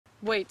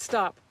Wait,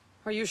 stop.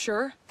 Are you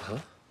sure? Huh?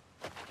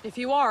 If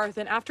you are,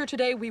 then after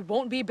today, we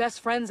won't be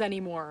best friends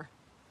anymore.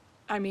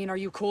 I mean, are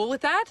you cool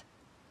with that?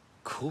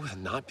 Cool with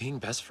not being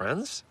best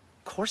friends?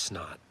 Of course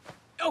not.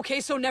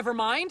 Okay, so never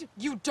mind.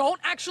 You don't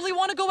actually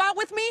want to go out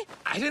with me?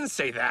 I didn't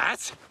say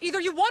that.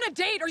 Either you want to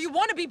date or you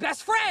want to be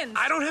best friends.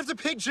 I don't have to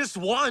pick just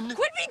one.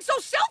 Quit being so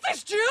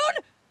selfish,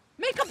 June!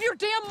 Make up your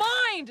damn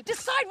mind!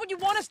 Decide what you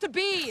want us to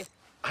be!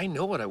 I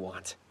know what I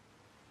want.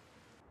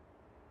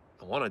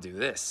 I want to do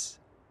this.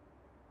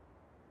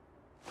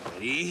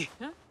 Ready?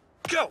 Huh?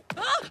 Go!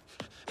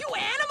 You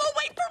animal,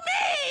 wait for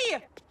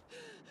me!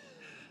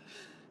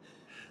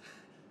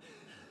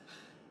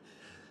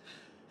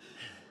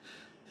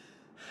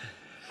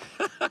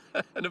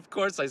 And of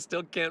course, I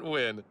still can't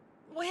win.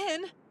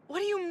 Win? What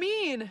do you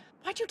mean?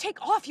 Why'd you take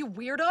off, you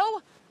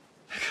weirdo?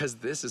 Because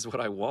this is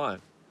what I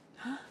want.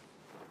 Huh?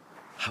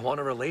 I want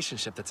a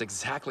relationship that's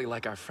exactly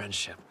like our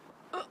friendship.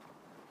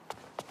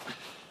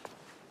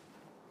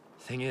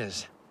 Thing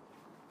is,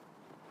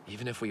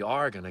 even if we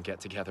are gonna get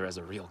together as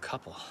a real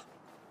couple,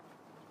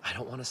 I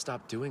don't want to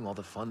stop doing all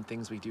the fun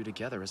things we do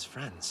together as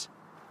friends.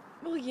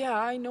 Well, yeah,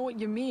 I know what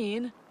you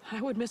mean. I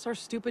would miss our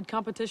stupid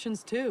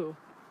competitions too.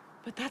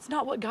 But that's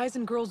not what guys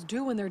and girls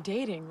do when they're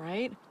dating,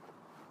 right?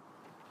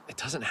 It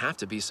doesn't have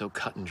to be so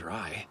cut and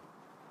dry.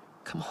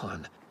 Come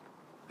on.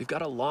 We've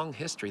got a long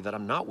history that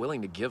I'm not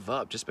willing to give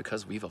up just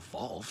because we've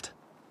evolved.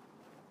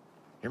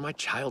 You're my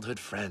childhood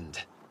friend,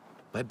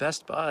 my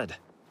best bud,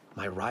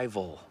 my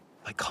rival,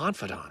 my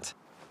confidant.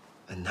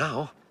 And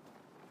now,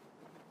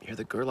 you're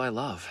the girl I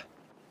love.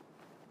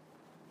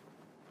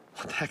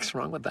 What the heck's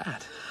wrong with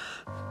that?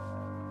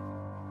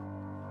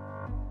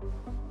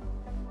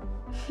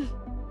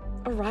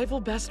 A rival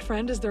best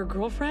friend is their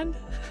girlfriend?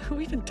 Who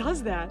even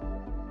does that?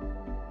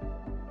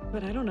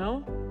 But I don't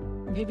know.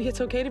 Maybe it's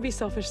okay to be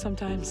selfish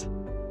sometimes.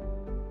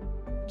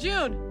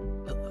 June!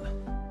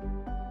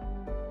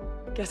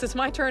 Guess it's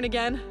my turn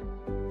again.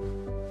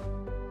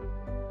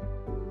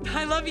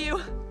 I love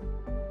you.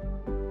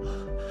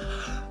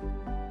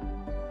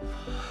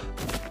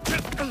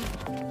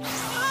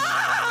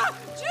 Ah!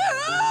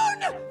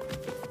 June!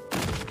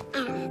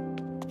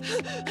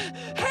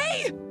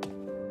 Hey!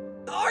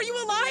 Are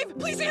you alive?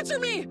 Please answer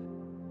me!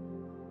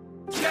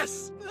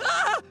 Yes!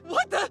 Ah!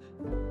 What the?